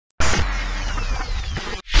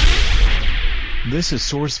This is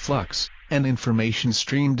SourceFlux, an information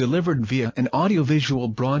stream delivered via an audiovisual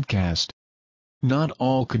broadcast. Not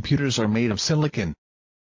all computers are made of silicon.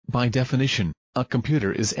 By definition, a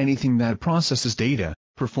computer is anything that processes data,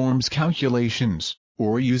 performs calculations,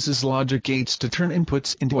 or uses logic gates to turn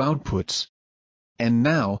inputs into outputs. And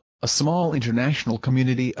now, a small international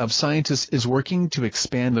community of scientists is working to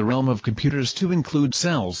expand the realm of computers to include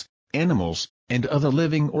cells, animals, and other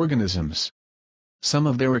living organisms. Some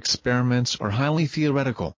of their experiments are highly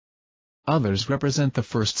theoretical. Others represent the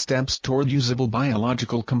first steps toward usable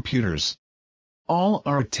biological computers. All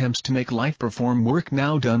are attempts to make life perform work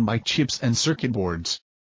now done by chips and circuit boards.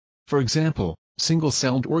 For example,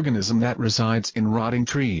 single-celled organism that resides in rotting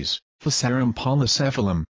trees, Fusarium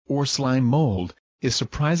polycephalum, or slime mold, is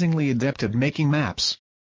surprisingly adept at making maps.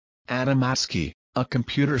 Adam Atsky, a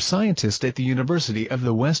computer scientist at the University of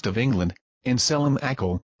the West of England, and Selim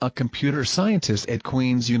Akil, a computer scientist at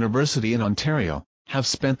Queen's University in Ontario, have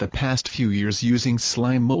spent the past few years using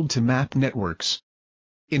slime mold to map networks.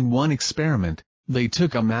 In one experiment, they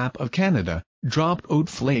took a map of Canada, dropped oat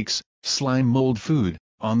flakes, slime mold food,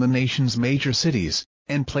 on the nation's major cities,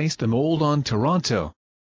 and placed the mold on Toronto.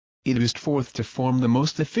 It used forth to form the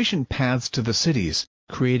most efficient paths to the cities,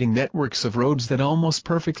 creating networks of roads that almost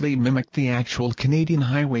perfectly mimicked the actual Canadian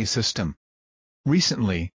highway system.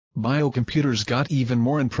 Recently, biocomputers got even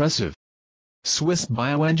more impressive. Swiss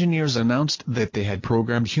bioengineers announced that they had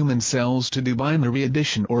programmed human cells to do binary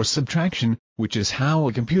addition or subtraction, which is how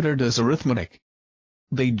a computer does arithmetic.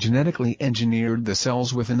 They genetically engineered the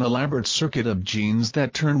cells with an elaborate circuit of genes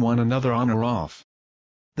that turn one another on or off.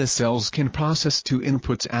 The cells can process two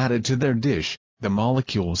inputs added to their dish, the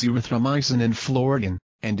molecules erythromycin and fluorine,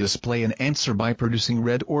 and display an answer by producing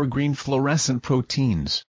red or green fluorescent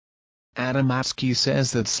proteins. Adam Atsky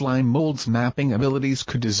says that slime mold's mapping abilities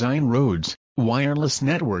could design roads, wireless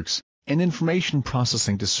networks, and information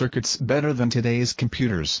processing to circuits better than today's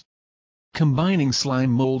computers. Combining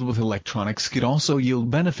slime mold with electronics could also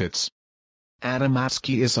yield benefits. Adam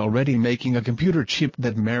Atsky is already making a computer chip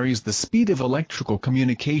that marries the speed of electrical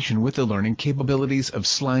communication with the learning capabilities of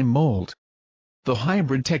slime mold. The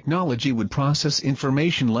hybrid technology would process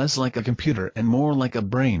information less like a computer and more like a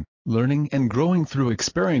brain, learning and growing through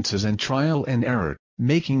experiences and trial and error,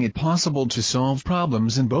 making it possible to solve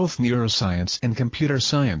problems in both neuroscience and computer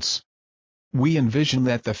science. We envision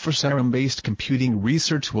that the Fusarium-based computing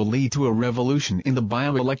research will lead to a revolution in the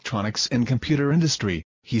bioelectronics and computer industry,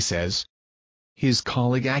 he says. His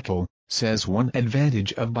colleague Akil says one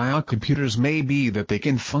advantage of biocomputers may be that they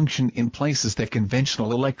can function in places that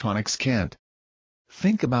conventional electronics can't.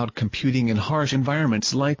 Think about computing in harsh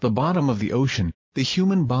environments like the bottom of the ocean, the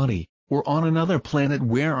human body, or on another planet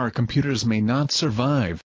where our computers may not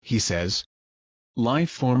survive, he says. Life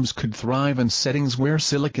forms could thrive in settings where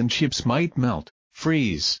silicon chips might melt,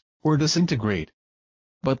 freeze, or disintegrate.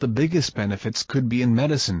 But the biggest benefits could be in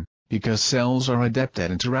medicine, because cells are adept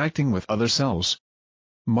at interacting with other cells.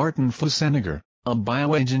 Martin Fuseniger, a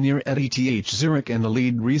bioengineer at ETH Zurich and the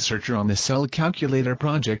lead researcher on the Cell Calculator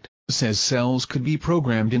project, says cells could be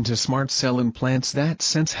programmed into smart cell implants that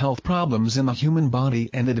sense health problems in the human body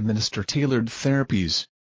and administer tailored therapies.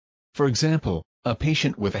 For example, a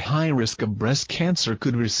patient with a high risk of breast cancer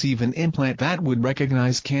could receive an implant that would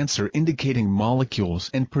recognize cancer-indicating molecules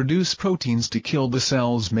and produce proteins to kill the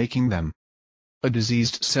cells making them. A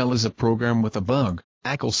diseased cell is a program with a bug,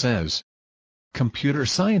 Akil says. Computer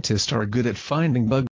scientists are good at finding bugs.